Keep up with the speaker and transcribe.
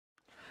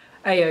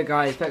Hey yo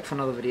guys, back for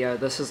another video.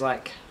 This is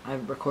like, I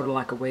recorded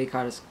like a week,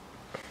 I just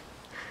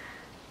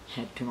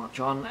had too much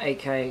on,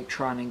 aka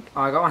trying to,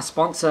 I got my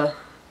sponsor.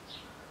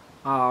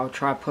 I'll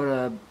try to put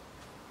a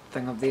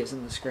thing of theirs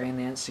in the screen.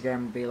 The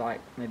Instagram will be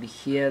like maybe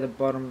here, the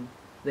bottom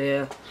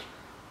there,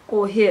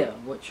 or here,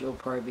 which will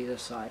probably be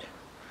this side.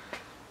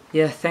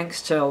 Yeah,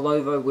 thanks to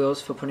Lovo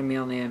Wheels for putting me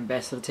on the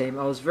ambassador team.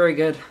 I was very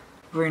good,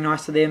 very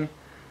nice to them.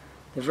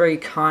 They're very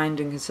kind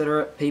and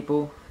considerate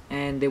people,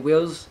 and their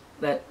wheels,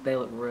 they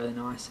look really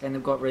nice, and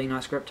they've got really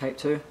nice grip tape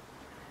too.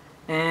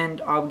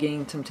 And I'm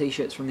getting some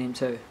t-shirts from them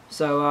too.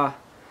 So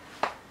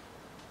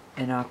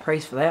in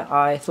praise for that,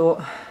 I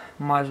thought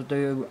might as well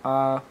do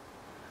a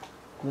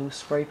little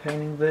spray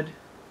painting vid.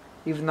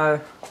 Even though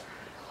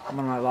one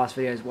of my last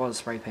videos was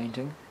spray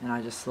painting, and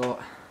I just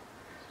thought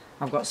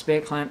I've got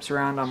spare clamps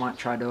around, I might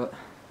try to do it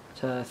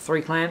to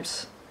 3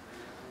 clamps.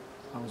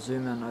 I'll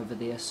zoom in over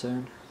there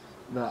soon,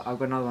 but I've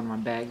got another one in my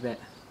bag that,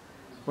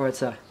 or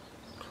it's a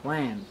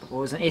clamp, or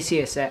it was an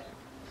SES that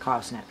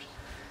Kyle snapped.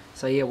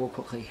 So yeah, we'll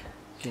quickly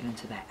get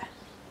into that.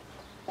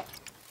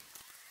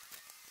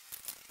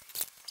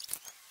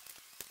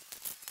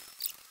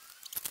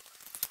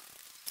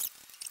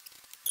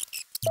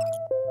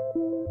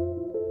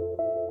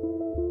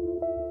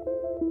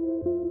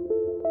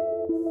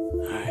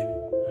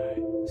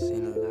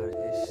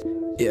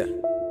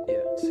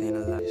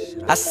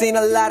 I seen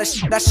a lot of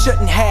shit I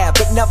shouldn't have,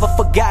 but never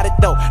forgot it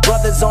though.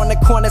 Brothers on the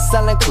corner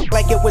selling cook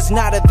like it was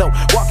not a though.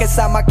 Walk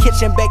inside my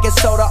kitchen, baking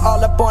soda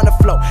all up on the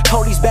floor.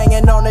 Police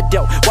banging on the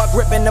door while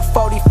gripping the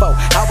 44.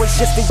 I was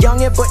just a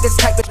youngin', but this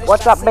type of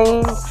what's up,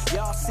 Beans?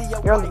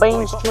 You're on the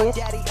Beans, kid.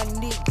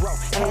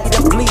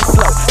 Bleed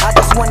slow. I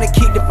just wanna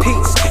keep the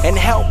peace and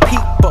help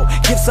people.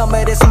 Give some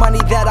of this money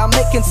that I'm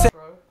making.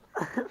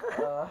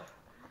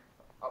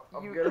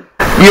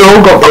 You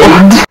all got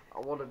beans. I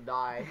wanna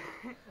die.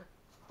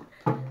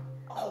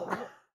 Oh.